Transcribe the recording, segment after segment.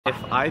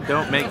If I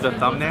don't make the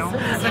thumbnail,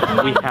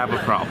 we have a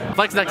problem.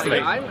 Flex next to me.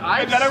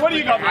 What do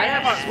you got,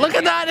 man? Look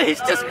at that, he's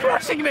just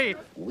crushing me.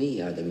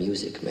 We are the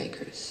music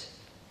makers,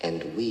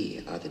 and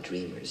we are the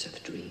dreamers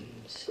of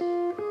dreams.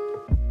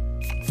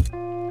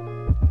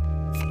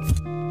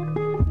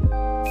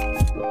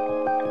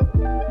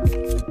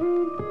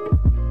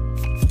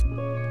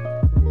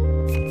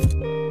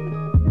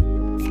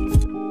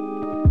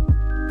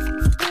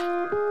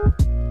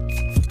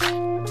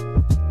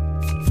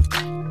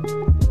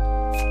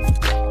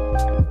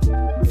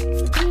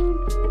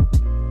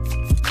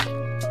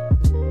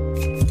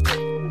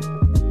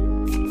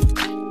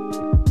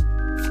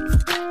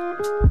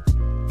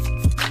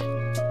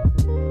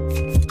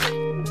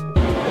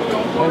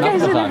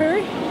 Guys in a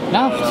hurry?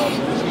 No,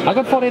 I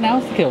got 14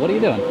 hours to kill. What are you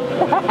doing?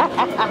 What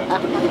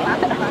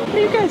are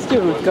you guys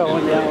doing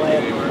going down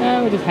there?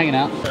 Yeah, we're just hanging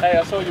out. Hey,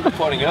 I saw you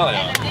recording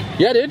earlier.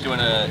 Yeah, dude. You're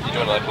doing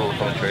a local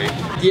commentary.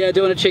 Yeah,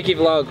 doing a cheeky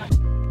vlog.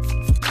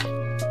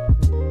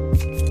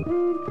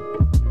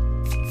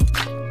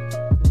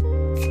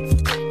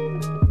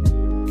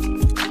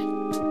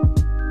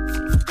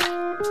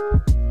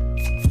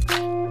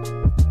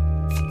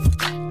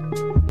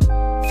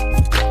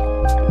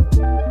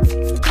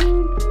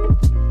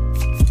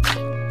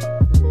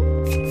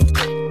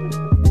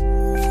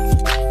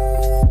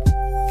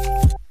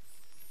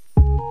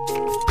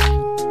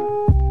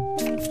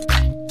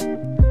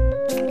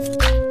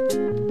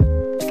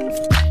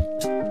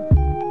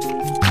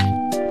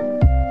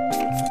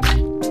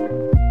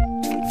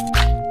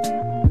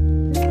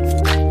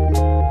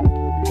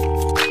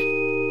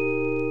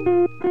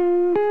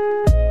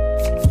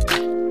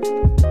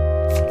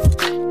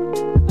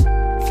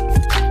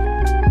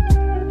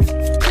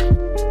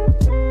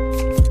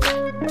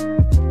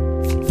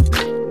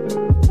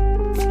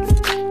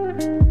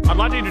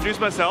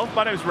 Myself.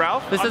 My name's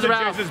Ralph. This is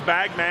Ralph. Jesus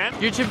Bag Man.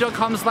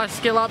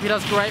 YouTube.com/skillup. He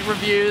does great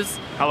reviews.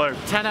 Hello.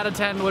 10 out of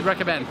 10 would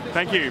recommend.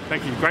 Thank you.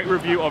 Thank you. Great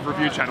review of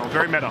review channel.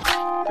 Very meta.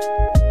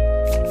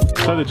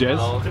 So the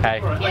Jez.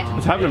 Hey.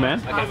 What's happening, man?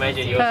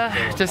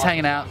 Just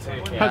hanging out.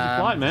 How's your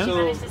flight, man?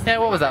 Yeah,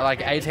 what was that?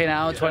 Like 18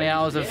 hours, 20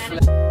 hours of...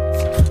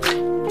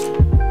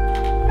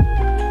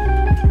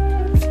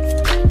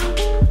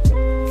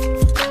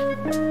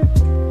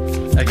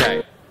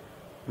 Okay.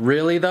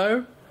 Really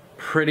though?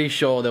 Pretty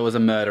sure there was a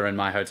murder in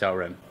my hotel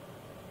room.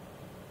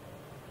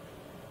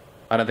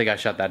 I don't think I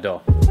shut that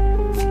door.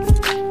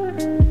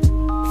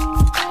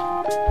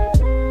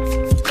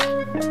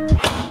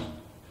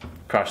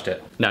 Crushed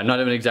it. No, not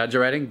even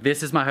exaggerating.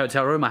 This is my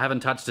hotel room. I haven't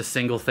touched a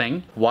single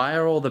thing. Why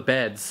are all the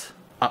beds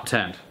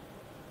upturned?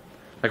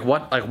 Like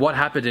what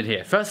happened in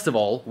here? First of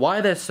all, why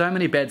are there so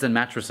many beds and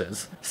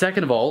mattresses?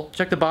 Second of all,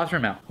 check the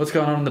bathroom out. What's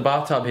going on in the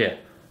bathtub here?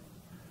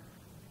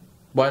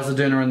 Why is the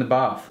doona in the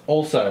bath?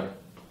 Also,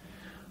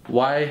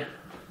 why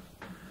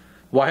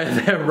are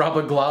there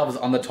rubber gloves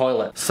on the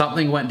toilet?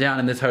 Something went down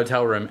in this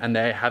hotel room and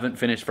they haven't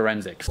finished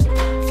forensics.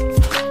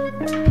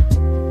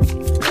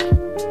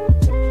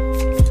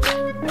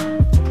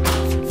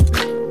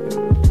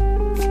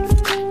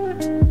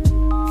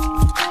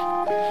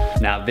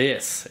 Now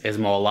this is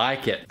more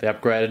like it. They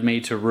upgraded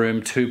me to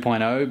room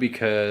 2.0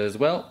 because,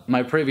 well,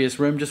 my previous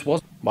room just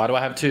wasn't. Why do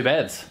I have 2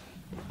 beds?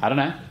 I don't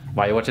know.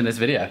 Why are you watching this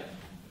video?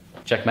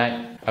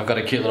 Checkmate. I've got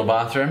a cute little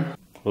bathroom.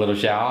 A little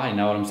shower, you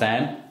know what I'm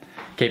saying?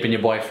 Keeping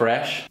your boy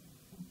fresh.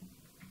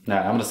 No,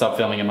 I'm gonna stop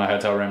filming in my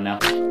hotel room now.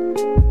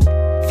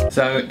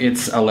 So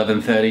it's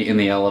 11:30 in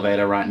the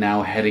elevator right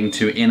now, heading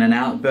to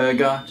In-N-Out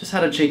Burger. Just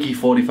had a cheeky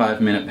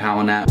 45-minute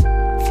power nap.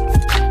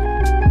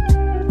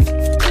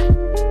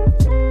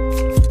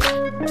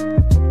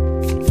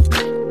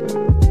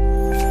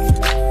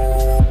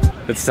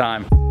 It's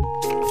time.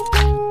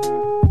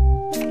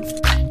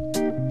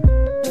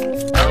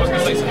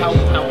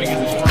 How big is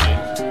this flight?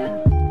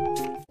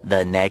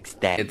 The next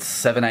day. It's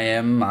 7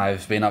 AM,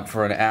 I've been up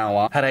for an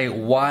hour. Had a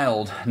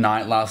wild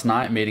night last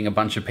night, meeting a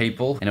bunch of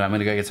people. Anyway, I'm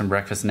gonna go get some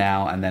breakfast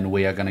now, and then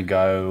we are gonna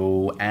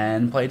go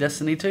and play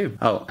Destiny 2.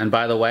 Oh, and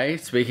by the way,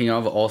 speaking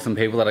of awesome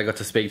people that I got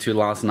to speak to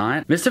last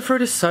night, Mr.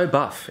 Fruit is so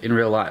buff in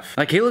real life.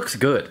 Like, he looks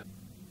good.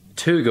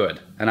 Too good,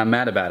 and I'm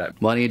mad about it.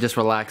 Why don't you just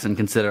relax and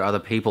consider other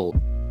people?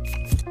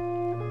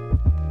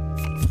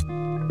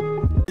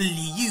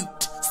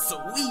 Loot.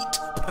 Sweet,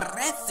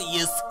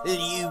 precious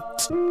loot.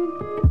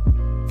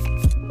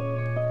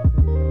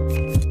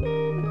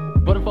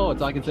 Put it forward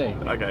so I can see.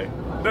 Okay.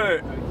 No.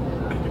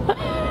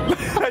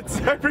 That's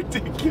so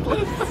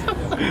ridiculous.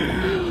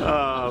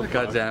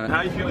 God damn it. How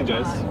are you feeling,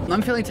 Jez?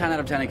 I'm feeling 10 out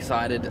of 10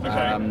 excited.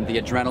 Okay. The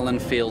adrenaline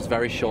feels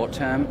very short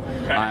term.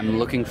 Okay. I'm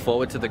looking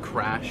forward to the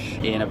crash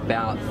in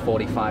about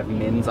 45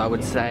 mins, I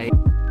would say.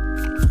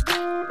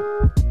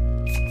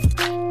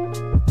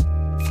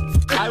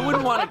 I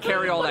wouldn't want to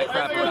carry all that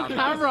crap around.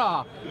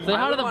 Camera. Say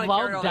hi to the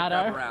vlog,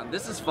 Dado.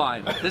 This is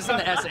fine. This is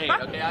an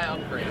S8, okay? I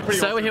upgrade.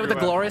 So we're here with the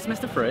glorious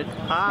Mr. Fruit.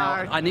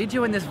 Hi. Now, I need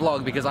you in this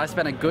vlog because I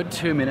spent a good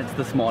 2 minutes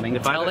this morning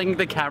telling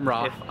the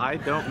camera. If I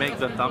don't make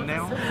the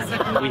thumbnail,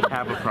 we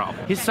have a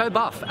problem. He's so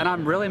buff, and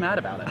I'm really mad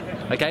about it.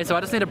 Okay, so I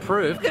just need to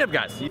prove. Get up,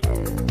 guys.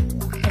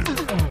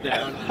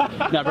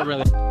 No, but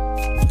really.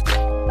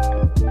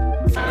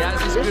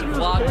 good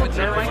vlog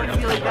material.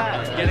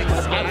 Getting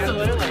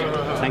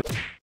scammed.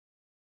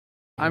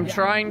 I'm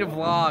trying to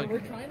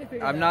vlog.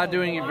 I'm not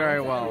doing it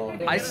very well.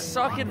 I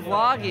suck at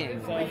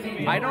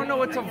vlogging. I don't know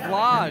what to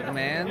vlog,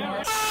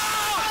 man.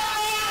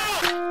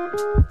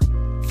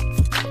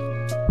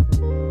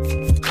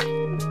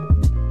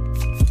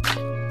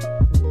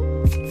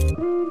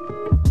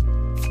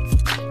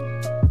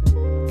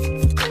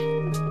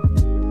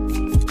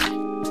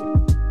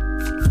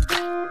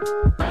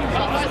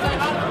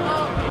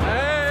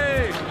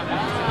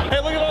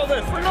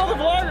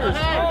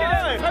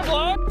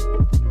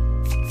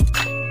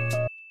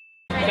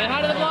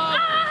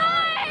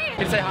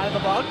 Say hi to the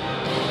vlog?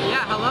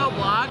 Yeah, hello,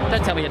 vlog.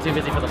 Don't tell me you're too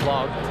busy for the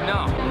vlog.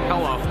 No,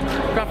 hello.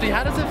 Crafty,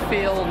 how does it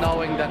feel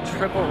knowing that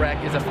Triple Rec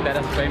is a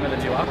better streamer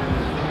than you are?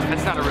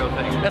 That's not a real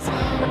thing. That's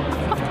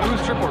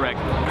Who's Triple Rec?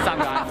 some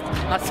guy.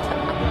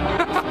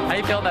 How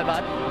you feeling there,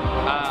 bud?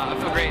 I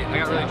feel great. I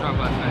got really drunk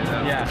last night,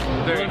 though.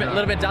 Yeah. A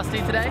little bit dusty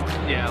today?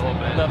 Yeah, a little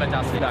bit. A little bit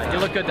dusty. No, you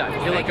look good though.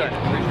 You look good.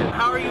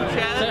 How are you,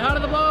 Chad? Say hi to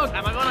the vlog.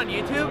 Am I going on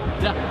YouTube?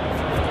 Yeah.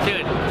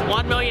 Dude,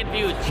 1 million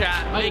views,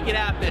 chat. Make it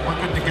happen.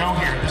 We're good to go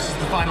here. This is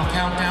the final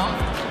countdown.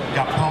 We've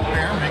got Pope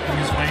Bear making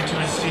his way to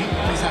his seat.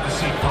 Please have a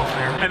seat, Pope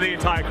Bear. And the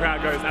entire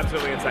crowd goes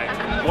absolutely insane.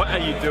 What are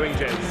you doing,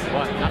 Jez?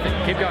 What? Nothing.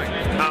 Keep going.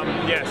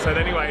 Yeah, so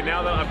anyway,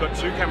 now that I've got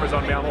 2 cameras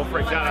on me, I'm all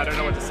freaked out. I don't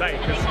know what to say,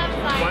 because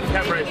 1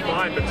 camera is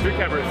fine, but 2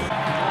 cameras...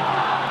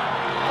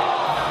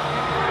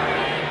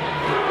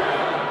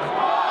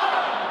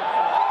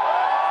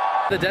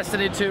 The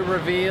Destiny 2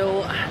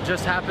 reveal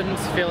just happened,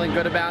 feeling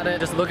good about it.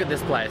 Just look at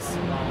this place.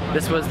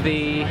 This was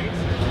the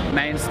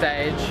main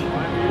stage.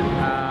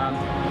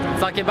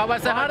 It's like, Bubba,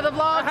 say hi to the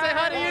vlog, say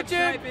hi to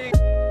YouTube.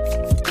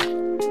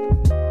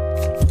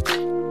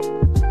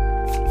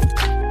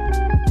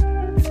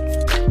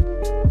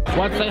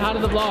 What? Say hi to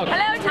the vlog.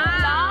 Hello, to the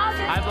vlog.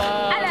 Hi,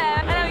 vlog. Hello.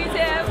 Hello,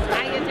 YouTube.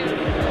 Hi,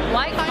 YouTube.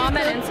 Like,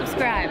 comment, and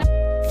subscribe.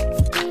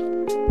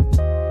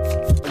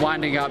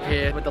 Winding up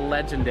here with the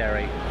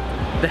legendary,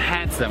 the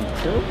handsome,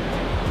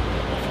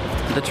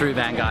 the true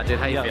Vanguard, dude.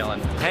 How you feeling?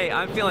 Hey,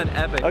 I'm feeling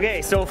epic.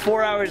 Okay, so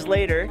 4 hours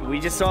later, we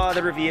just saw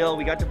the reveal.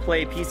 We got to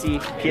play PC,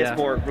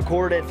 PS4,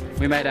 recorded.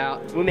 We made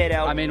out. We made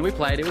out. I mean, we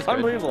played. It was good.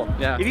 Unbelievable.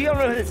 Yeah. If you don't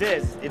know who this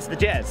is, it's the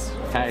Jez.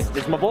 Hey.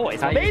 It's my boy.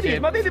 It's my Hey, baby. YouTube.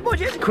 It's my baby boy,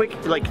 Jez.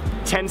 Quick, like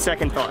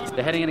 10-second thoughts.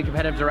 They're heading in a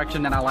competitive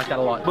direction, and I like that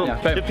a lot. Boom.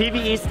 Yeah, boom. The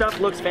PvE stuff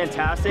looks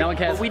fantastic. No one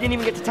cares. But we didn't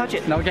even get to touch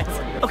it. No one cares.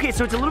 Okay,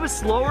 so it's a little bit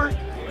slower.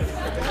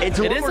 It's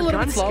a little more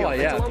gun skill.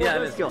 Yeah. It's a little more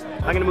gun skill.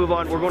 I'm gonna move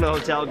on. We're going to the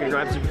hotel. Gonna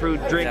grab some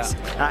food, drinks.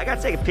 Yeah. I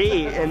gotta take a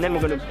pee, and then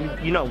we're gonna,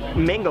 you know,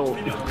 mingle.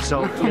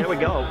 So there we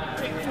go.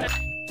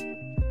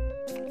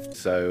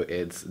 So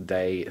it's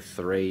day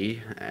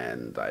 3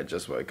 and I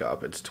just woke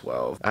up. It's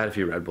 12. I had a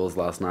few Red Bulls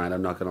last night,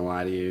 I'm not gonna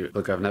lie to you.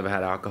 Look, I've never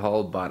had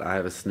alcohol, but I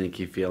have a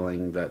sneaky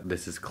feeling that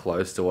this is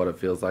close to what it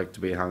feels like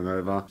to be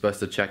hungover. Supposed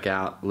to check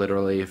out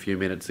literally a few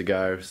minutes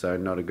ago, so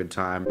not a good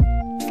time.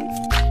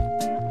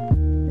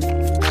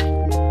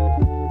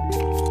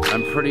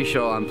 I'm pretty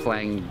sure I'm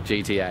playing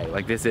GTA.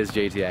 Like, this is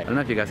GTA. I don't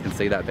know if you guys can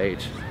see that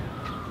beach.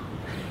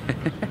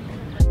 Can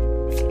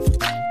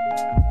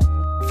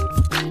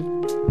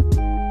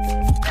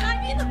I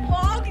be in the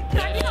vlog? Can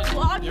I be in the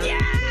vlog? Yeah!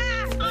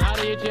 Hi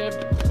to YouTube.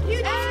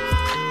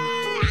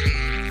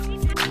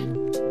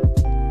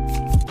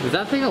 Is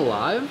that thing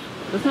alive?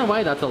 There's no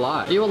way that's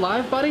alive. Are you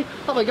alive, buddy?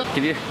 Oh my god.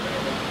 Can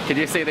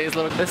you see this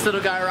little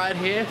guy right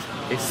here?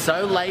 He's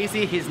so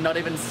lazy, he's not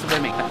even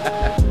swimming.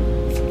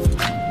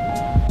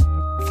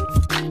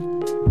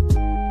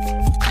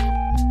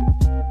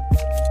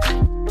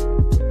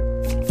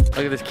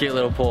 Look at this cute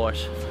little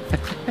Porsche.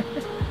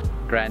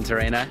 Gran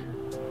Torino.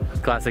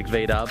 Classic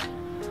V-dub.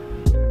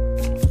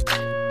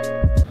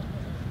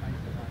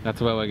 That's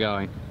where we're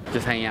going.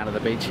 Just hanging out at the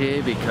beach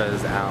here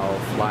because our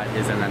flight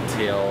isn't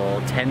until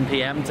 10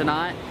 PM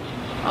tonight.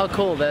 Oh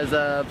cool, there's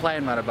a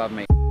plane right above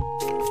me.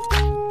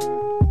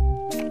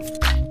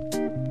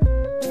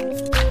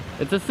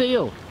 It's a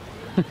seal.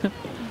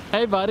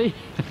 Hey buddy.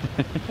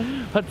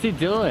 What's he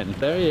doing?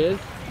 There he is.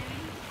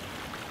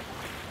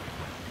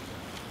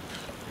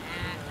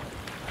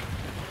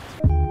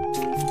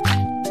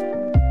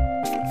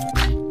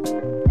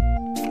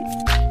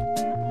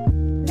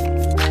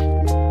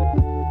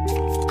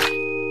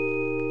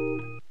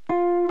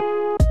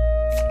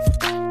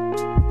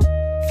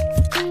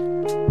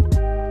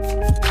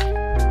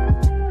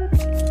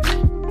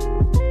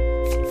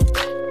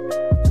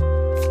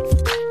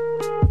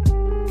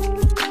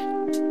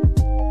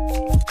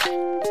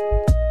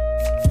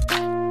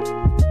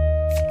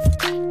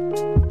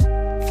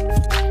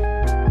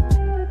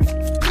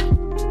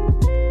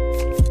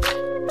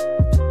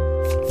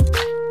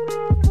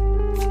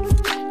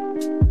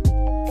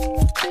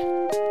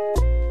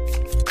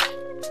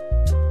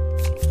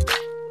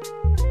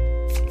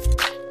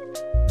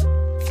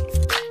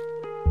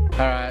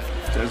 Alright.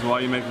 Jez, why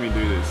are you making me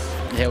do this?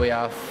 Here we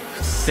are,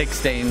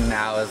 16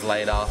 hours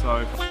later. So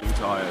f***ing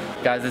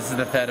tired. Guys, this is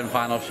the 3rd and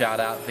final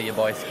shout out for your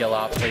boy Skill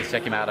Up. Please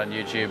check him out on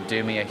YouTube.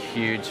 Do me a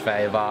huge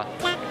favor.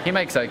 He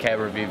makes okay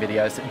review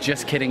videos.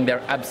 Just kidding,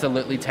 they're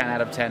absolutely 10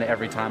 out of 10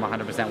 every time.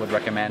 100% would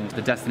recommend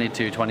the Destiny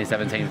 2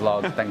 2017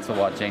 vlog. Thanks for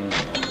watching.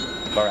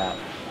 We're out.